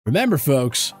Remember,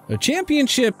 folks, a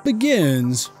championship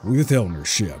begins with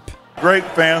ownership. Great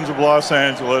fans of Los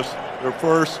Angeles, their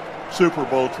first Super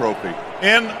Bowl trophy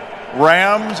in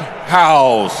Rams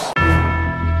house.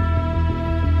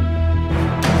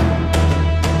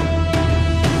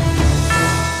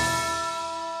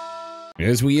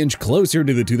 As we inch closer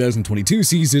to the 2022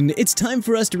 season, it's time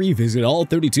for us to revisit all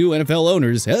 32 NFL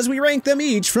owners as we rank them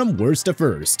each from worst to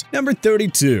first. Number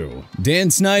 32,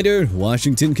 Dan Snyder,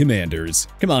 Washington Commanders.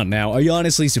 Come on now, are you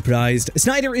honestly surprised?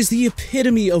 Snyder is the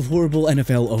epitome of horrible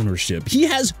NFL ownership. He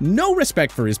has no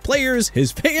respect for his players,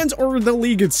 his fans, or the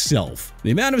league itself. The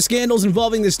amount of scandals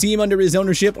involving this team under his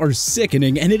ownership are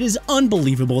sickening, and it is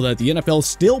unbelievable that the NFL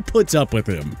still puts up with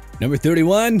him. Number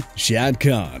 31, Shad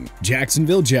Khan,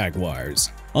 Jacksonville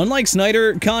Jaguars. Unlike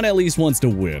Snyder, Khan at least wants to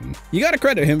win. You gotta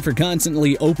credit him for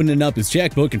constantly opening up his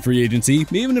checkbook in free agency,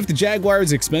 even if the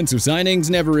Jaguars' expensive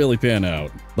signings never really pan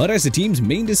out. But as the team's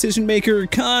main decision maker,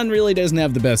 Khan really doesn't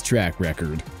have the best track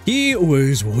record. He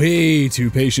was way too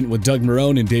patient with Doug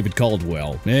Marrone and David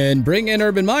Caldwell, and bringing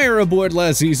Urban Meyer aboard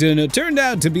last season turned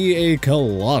out to be a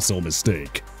colossal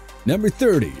mistake. Number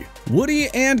 30, Woody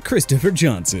and Christopher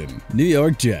Johnson, New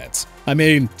York Jets. I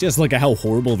mean, just look at how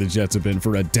horrible the Jets have been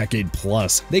for a decade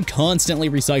plus. They constantly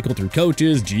recycle through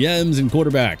coaches, GMs, and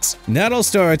quarterbacks. And that all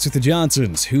starts with the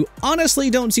Johnsons, who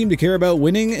honestly don't seem to care about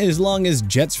winning as long as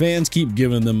Jets fans keep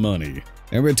giving them money.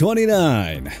 Number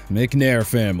 29, McNair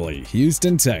family,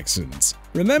 Houston Texans.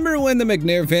 Remember when the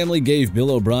McNair family gave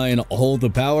Bill O'Brien all the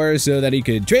power so that he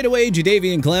could trade away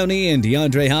Jadeveon Clowney and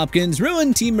DeAndre Hopkins,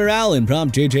 ruin team morale, and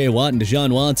prompt J.J. Watt and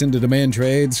Deshaun Watson to demand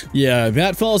trades? Yeah,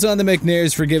 that falls on the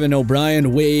McNairs for giving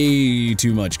O'Brien way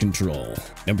too much control.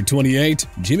 Number 28,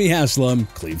 Jimmy Haslam,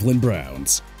 Cleveland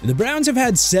Browns. The Browns have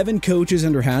had 7 coaches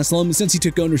under Haslam since he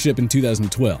took ownership in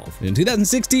 2012. In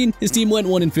 2016, his team went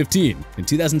 1-15. In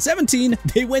 2017,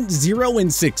 they went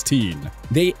 0-16.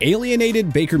 They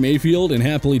alienated Baker Mayfield and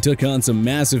happily took on some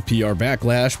massive PR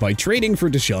backlash by trading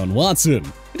for Deshaun Watson.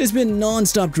 It has been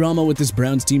non-stop drama with this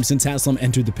Browns team since Haslam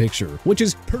entered the picture, which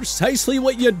is precisely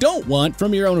what you don't want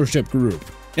from your ownership group.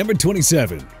 Number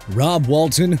 27, Rob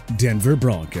Walton, Denver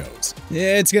Broncos.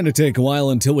 It's gonna take a while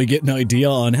until we get an idea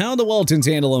on how the Waltons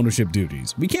handle ownership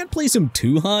duties. We can't place them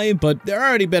too high, but they're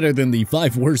already better than the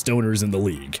 5 worst owners in the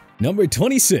league. Number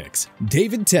 26,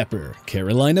 David Tepper,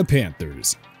 Carolina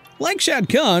Panthers. Like Shad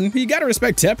Khan, you gotta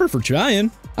respect Tepper for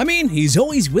trying. I mean, he's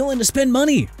always willing to spend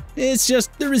money. It's just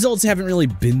the results haven't really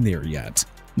been there yet.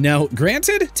 Now,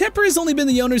 granted, Tepper has only been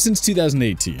the owner since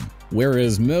 2018,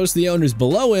 whereas most of the owners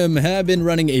below him have been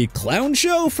running a clown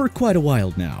show for quite a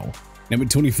while now. Number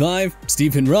 25,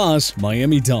 Stephen Ross,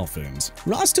 Miami Dolphins.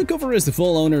 Ross took over as the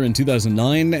full owner in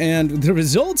 2009, and the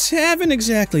results haven't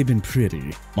exactly been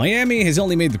pretty. Miami has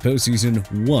only made the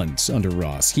postseason once under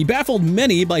Ross. He baffled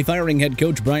many by firing head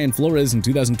coach Brian Flores in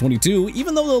 2022,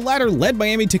 even though the latter led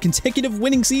Miami to consecutive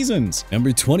winning seasons.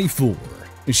 Number 24,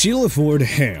 Sheila Ford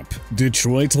Hamp,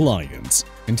 Detroit Lions.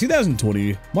 In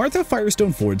 2020, Martha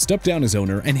Firestone Ford stepped down as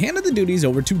owner and handed the duties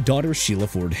over to daughter Sheila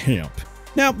Ford Hamp.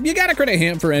 Now, you gotta credit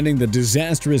Hamp for ending the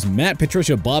disastrous Matt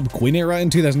Patricia Bob Quinn era in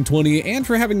 2020 and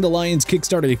for having the Lions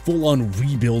kickstart a full-on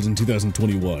rebuild in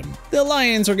 2021. The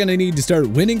Lions are gonna need to start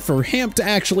winning for Hamp to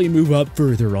actually move up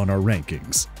further on our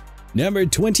rankings. Number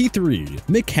 23,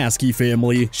 McCaskey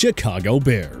family, Chicago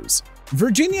Bears.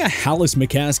 Virginia Hallis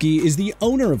McCaskey is the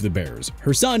owner of the Bears.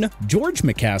 Her son, George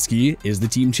McCaskey, is the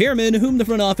team chairman whom the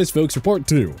front office folks report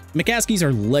to. McCaskeys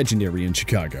are legendary in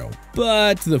Chicago,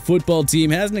 but the football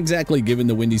team hasn't exactly given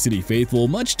the Windy City faithful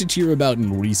much to cheer about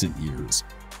in recent years.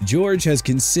 George has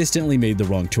consistently made the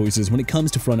wrong choices when it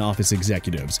comes to front office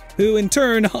executives, who in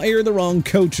turn hire the wrong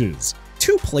coaches.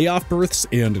 2 playoff berths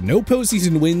and no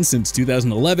postseason wins since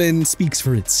 2011 speaks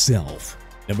for itself.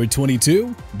 Number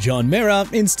 22, John Mara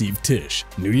and Steve Tisch,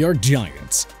 New York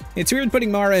Giants. It's weird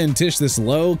putting Mara and Tisch this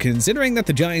low, considering that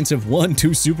the Giants have won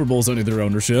 2 Super Bowls under their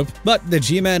ownership, but the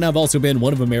G-Men have also been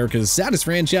one of America's saddest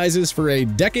franchises for a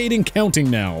decade and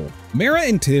counting now. Mara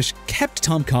and Tisch kept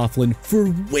Tom Coughlin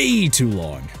for way too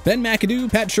long. Ben McAdoo,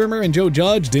 Pat Shurmur, and Joe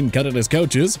Judge didn't cut it as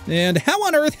coaches, and how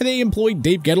on earth they employed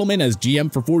Dave Gettleman as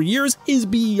GM for 4 years is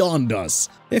beyond us.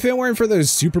 If it weren't for those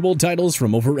Super Bowl titles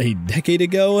from over a decade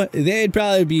ago, they'd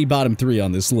probably be bottom 3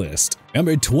 on this list.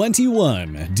 Number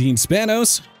 21, Dean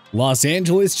Spanos, Los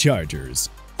Angeles Chargers.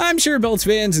 I'm sure Bolts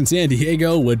fans in San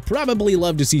Diego would probably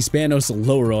love to see Spanos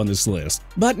lower on this list,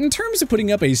 but in terms of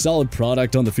putting up a solid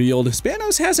product on the field,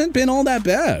 Spanos hasn't been all that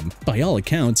bad. By all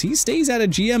accounts, he stays out of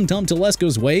GM Tom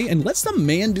Telesco's way and lets the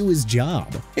man do his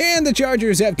job. And the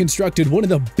Chargers have constructed one of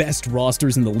the best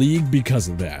rosters in the league because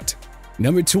of that.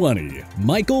 Number 20.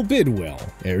 Michael Bidwell,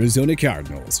 Arizona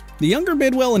Cardinals. The younger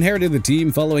Bidwell inherited the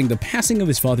team following the passing of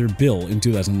his father Bill in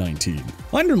 2019.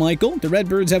 Under Michael, the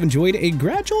Redbirds have enjoyed a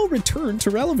gradual return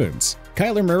to relevance.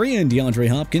 Kyler Murray and DeAndre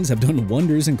Hopkins have done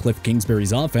wonders in Cliff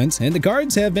Kingsbury's offense, and the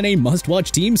Cards have been a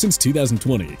must-watch team since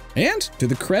 2020. And to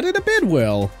the credit of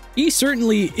Bidwell, he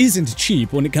certainly isn't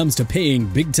cheap when it comes to paying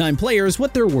big-time players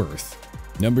what they're worth.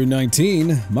 Number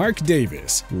 19. Mark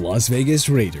Davis, Las Vegas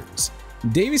Raiders.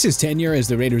 Davis's tenure as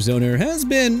the Raiders owner has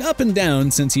been up and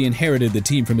down since he inherited the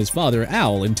team from his father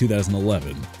Al in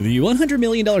 2011. The $100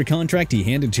 million contract he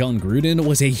handed John Gruden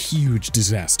was a huge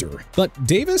disaster, but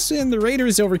Davis and the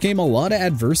Raiders overcame a lot of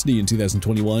adversity in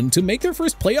 2021 to make their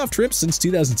first playoff trip since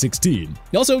 2016.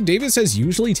 Also, Davis has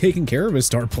usually taken care of his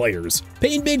star players,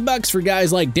 paying big bucks for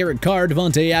guys like Derek Carr,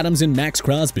 Devontae Adams, and Max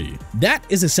Crosby. That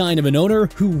is a sign of an owner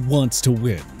who wants to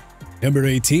win. Number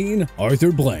 18.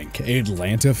 Arthur Blank,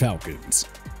 Atlanta Falcons.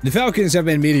 The Falcons have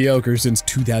been mediocre since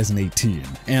 2018,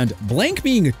 and Blank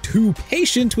being too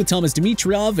patient with Thomas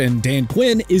Dimitroff and Dan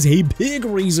Quinn is a big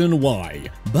reason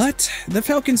why. But the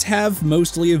Falcons have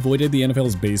mostly avoided the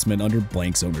NFL's basement under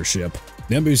Blank's ownership.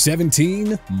 Number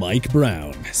 17. Mike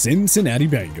Brown, Cincinnati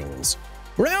Bengals.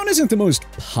 Brown isn't the most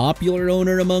popular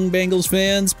owner among Bengals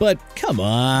fans, but come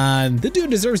on, the dude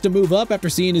deserves to move up after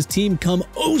seeing his team come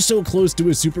oh so close to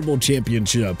a Super Bowl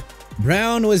championship.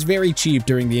 Brown was very cheap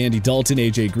during the Andy Dalton,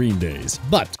 AJ Green days,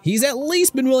 but he's at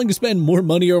least been willing to spend more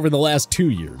money over the last 2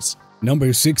 years.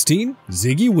 Number 16.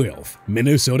 Ziggy Wilf,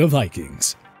 Minnesota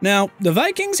Vikings. Now, the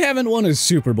Vikings haven't won a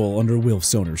Super Bowl under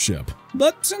Wilf's ownership,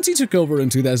 but since he took over in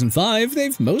 2005,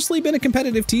 they've mostly been a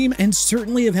competitive team and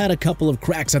certainly have had a couple of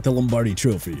cracks at the Lombardi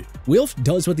Trophy. Wilf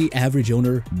does what the average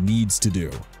owner needs to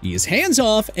do. He is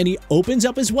hands-off and he opens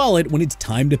up his wallet when it's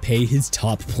time to pay his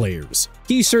top players.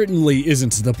 He certainly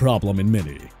isn't the problem in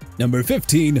many. Number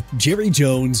 15. Jerry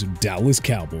Jones, Dallas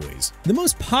Cowboys. The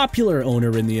most popular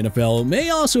owner in the NFL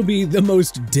may also be the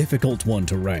most difficult one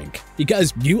to rank,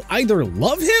 because you either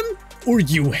love him or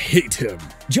you hate him.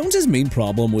 Jones's main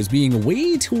problem was being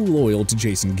way too loyal to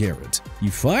Jason Garrett. He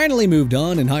finally moved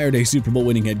on and hired a Super Bowl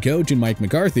winning head coach in Mike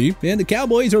McCarthy, and the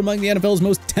Cowboys are among the NFL's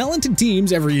most talented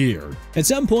teams every year. At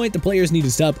some point, the players need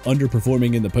to stop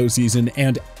underperforming in the postseason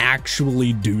and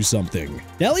actually do something.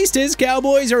 At least his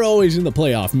Cowboys are always in the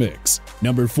playoff mix.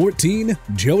 Number 14.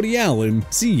 Jody Allen,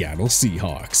 Seattle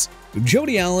Seahawks.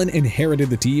 Jody Allen inherited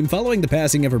the team following the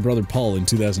passing of her brother Paul in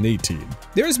 2018.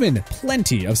 There has been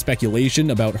plenty of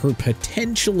speculation about her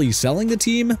potentially selling the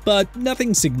team, but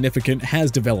nothing significant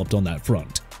has developed on that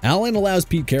front. Allen allows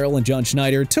Pete Carroll and John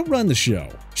Schneider to run the show.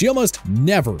 She almost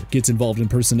never gets involved in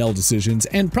personnel decisions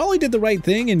and probably did the right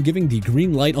thing in giving the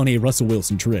green light on a Russell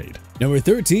Wilson trade. Number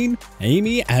 13.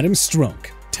 Amy Adams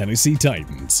Strunk, Tennessee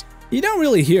Titans. You don't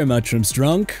really hear much from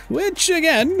Strunk, which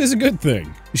again is a good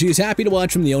thing. She is happy to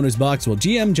watch from the owner's box while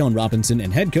GM John Robinson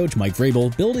and head coach Mike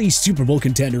Vrabel build a Super Bowl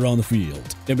contender on the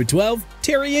field. Number 12.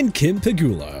 Terry and Kim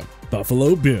Pegula,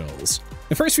 Buffalo Bills.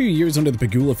 The first few years under the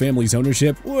Pegula family's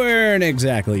ownership weren't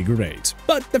exactly great,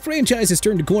 but the franchise has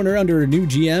turned a corner under new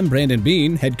GM Brandon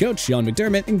Beane, head coach Sean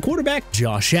McDermott, and quarterback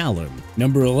Josh Allen.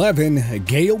 Number 11.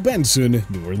 Gail Benson,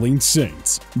 New Orleans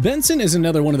Saints. Benson is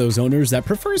another one of those owners that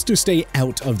prefers to stay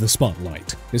out of the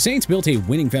spotlight. The Saints built a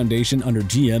winning foundation under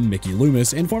GM Mickey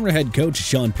Loomis and former head coach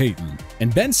Sean Payton,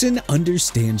 and Benson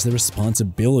understands the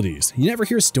responsibilities. You never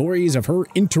hear stories of her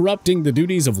interrupting the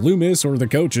duties of Loomis or the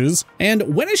coaches,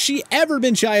 and when has she ever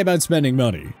been shy about spending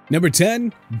money? Number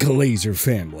 10. Glazer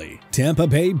family, Tampa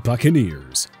Bay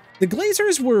Buccaneers. The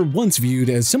Glazers were once viewed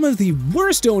as some of the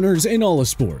worst owners in all of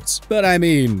sports. But I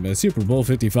mean, a Super Bowl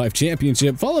 55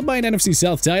 championship followed by an NFC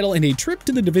South title and a trip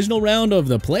to the divisional round of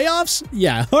the playoffs?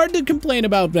 Yeah, hard to complain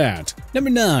about that. Number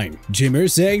 9. Jim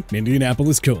Irsay,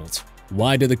 Indianapolis Colts.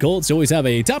 Why do the Colts always have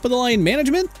a top-of-the-line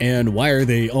management? And why are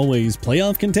they always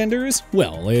playoff contenders?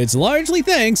 Well, it's largely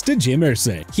thanks to Jim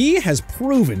Irsay. He has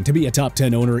proven to be a top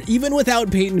 10 owner even without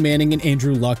Peyton Manning and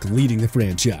Andrew Luck leading the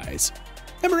franchise.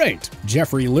 Number 8.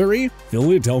 Jeffrey Lurie,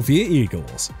 Philadelphia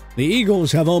Eagles. The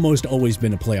Eagles have almost always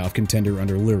been a playoff contender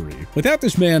under Lurie. Without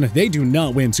this man, they do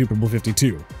not win Super Bowl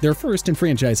 52, their first in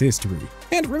franchise history.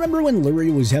 And remember when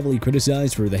Lurie was heavily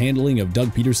criticized for the handling of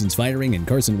Doug Peterson's firing and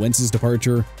Carson Wentz's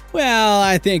departure? Well,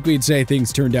 I think we'd say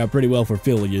things turned out pretty well for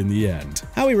Philly in the end.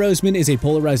 Howie Roseman is a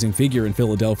polarizing figure in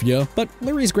Philadelphia, but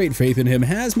Lurie's great faith in him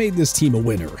has made this team a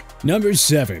winner. Number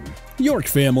 7. York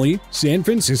family, San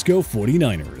Francisco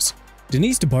 49ers.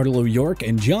 Denise DeBartolo York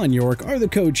and John York are the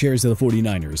co-chairs of the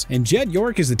 49ers, and Jed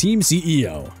York is the team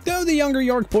CEO. Though the younger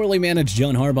York poorly managed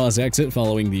John Harbaugh's exit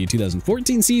following the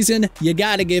 2014 season, you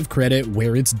gotta give credit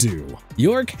where it's due.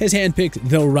 York has handpicked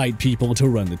the right people to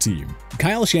run the team.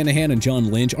 Kyle Shanahan and John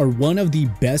Lynch are one of the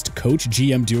best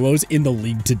coach-GM duos in the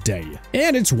league today,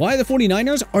 and it's why the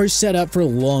 49ers are set up for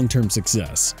long-term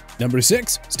success. Number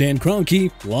 6, Stan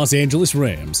Kroenke, Los Angeles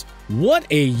Rams. What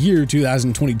a year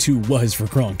 2022 was for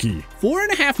Kroenke.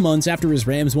 4.5 months after his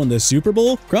Rams won the Super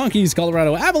Bowl, Kroenke's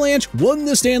Colorado Avalanche won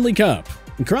the Stanley Cup.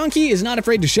 And Kroenke is not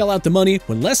afraid to shell out the money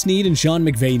when Les Snead and Sean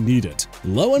McVay need it.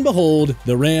 Lo and behold,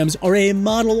 the Rams are a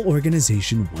model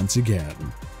organization once again.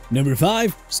 Number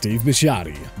 5, Steve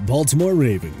Bisciotti, Baltimore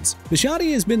Ravens.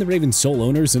 Bisciotti has been the Ravens' sole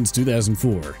owner since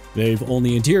 2004. They've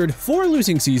only endured 4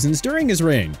 losing seasons during his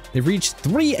reign. They've reached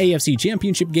 3 AFC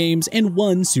Championship games and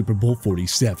won Super Bowl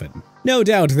 47. No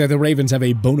doubt that the Ravens have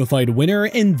a bona fide winner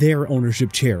in their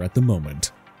ownership chair at the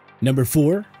moment. Number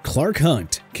 4, Clark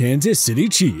Hunt, Kansas City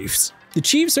Chiefs. The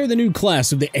Chiefs are the new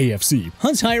class of the AFC.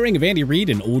 Hunt's hiring of Andy Reid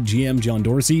and old GM John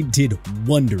Dorsey did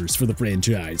wonders for the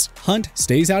franchise. Hunt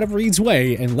stays out of Reid's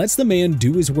way and lets the man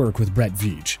do his work with Brett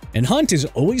Veach. And Hunt is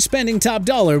always spending top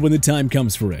dollar when the time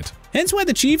comes for it. Hence why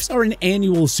the Chiefs are an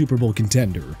annual Super Bowl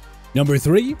contender. Number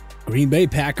 3, Green Bay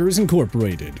Packers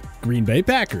Incorporated. Green Bay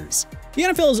Packers. The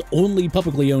NFL's only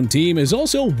publicly owned team is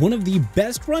also one of the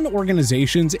best-run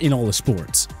organizations in all of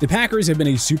sports. The Packers have been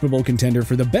a Super Bowl contender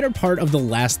for the better part of the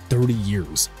last 30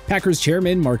 years. Packers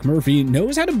chairman Mark Murphy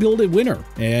knows how to build a winner,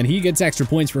 and he gets extra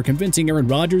points for convincing Aaron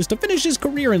Rodgers to finish his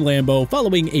career in Lambeau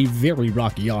following a very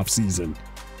rocky offseason.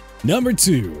 Number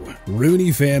 2,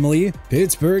 Rooney Family,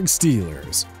 Pittsburgh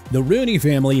Steelers. The Rooney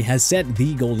family has set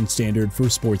the golden standard for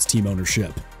sports team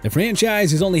ownership. The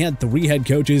franchise has only had 3 head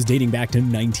coaches dating back to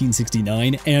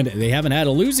 1969, and they haven't had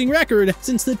a losing record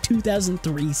since the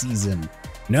 2003 season.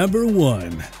 Number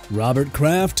 1, Robert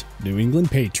Kraft, New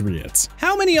England Patriots.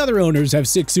 How many other owners have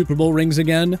 6 Super Bowl rings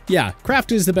again? Yeah,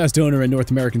 Kraft is the best owner in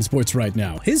North American sports right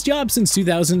now. His job since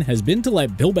 2000 has been to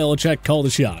let Bill Belichick call the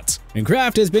shots. And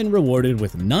Kraft has been rewarded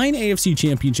with 9 AFC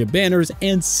Championship banners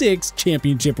and 6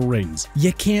 championship rings.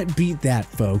 You can't beat that,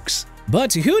 folks.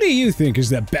 But who do you think is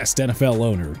the best NFL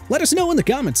owner? Let us know in the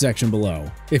comments section below.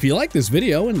 If you like this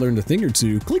video and learned a thing or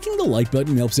two, clicking the like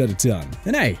button helps out a ton.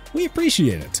 And hey, we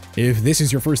appreciate it. If this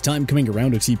is your first time coming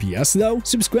around to TPS though,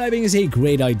 subscribing is a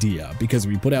great idea because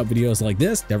we put out videos like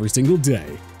this every single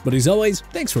day. But as always,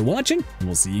 thanks for watching, and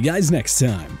we'll see you guys next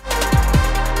time.